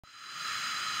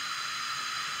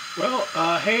Well,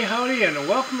 hey, howdy, and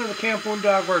welcome to the Camp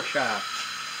Dog Workshop.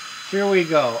 Here we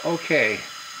go. Okay,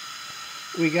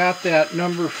 we got that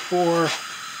number 4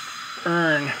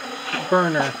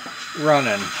 burner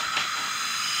running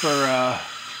for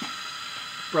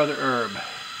Brother Herb.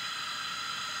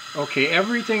 Okay,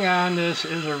 everything on this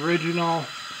is original,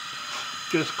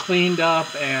 just cleaned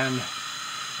up and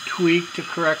tweaked to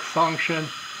correct function,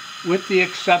 with the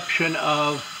exception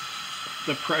of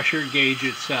the pressure gauge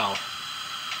itself.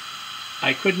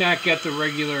 I could not get the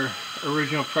regular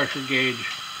original pressure gauge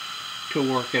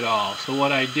to work at all. So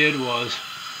what I did was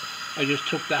I just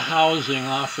took the housing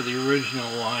off of the original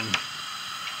one,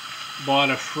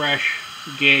 bought a fresh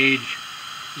gauge,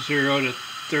 0 to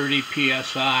 30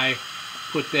 psi,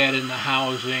 put that in the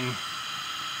housing,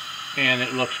 and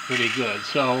it looks pretty good.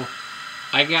 So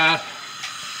I got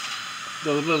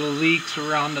those little leaks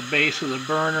around the base of the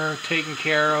burner taken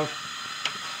care of.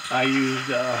 I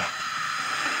used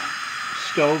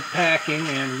stove packing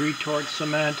and retort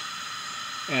cement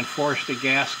and forced a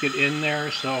gasket in there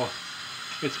so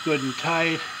it's good and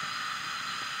tight.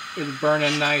 It's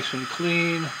burning nice and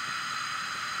clean.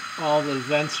 All the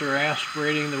vents are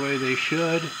aspirating the way they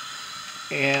should,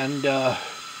 and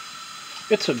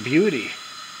it's a beauty.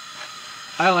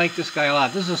 I like this guy a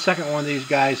lot. This is the second one of these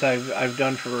guys I've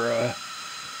done for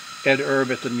Ed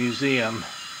Erb at the museum.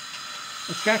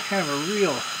 It's got kind of a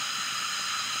real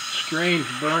strange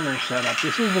burner setup.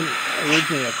 This isn't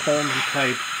originally a Coleman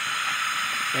type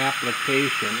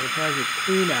application. It has a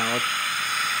clean out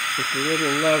with a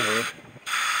little lever.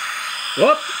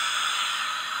 Whoop!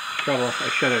 Trouble, I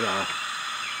shut it off.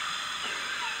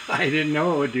 I didn't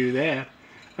know it would do that.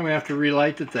 I'm gonna have to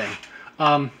relight the thing.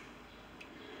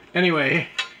 Anyway,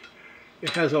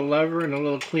 it has a lever and a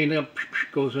little cleanup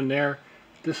goes in there.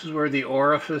 This is where the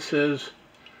orifice is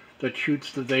that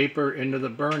shoots the vapor into the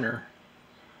burner.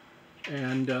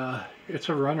 And it's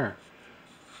a runner.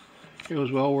 It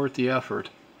was well worth the effort.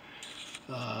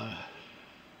 I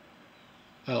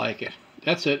like it.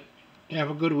 That's it. Have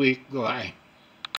a good week. Bye.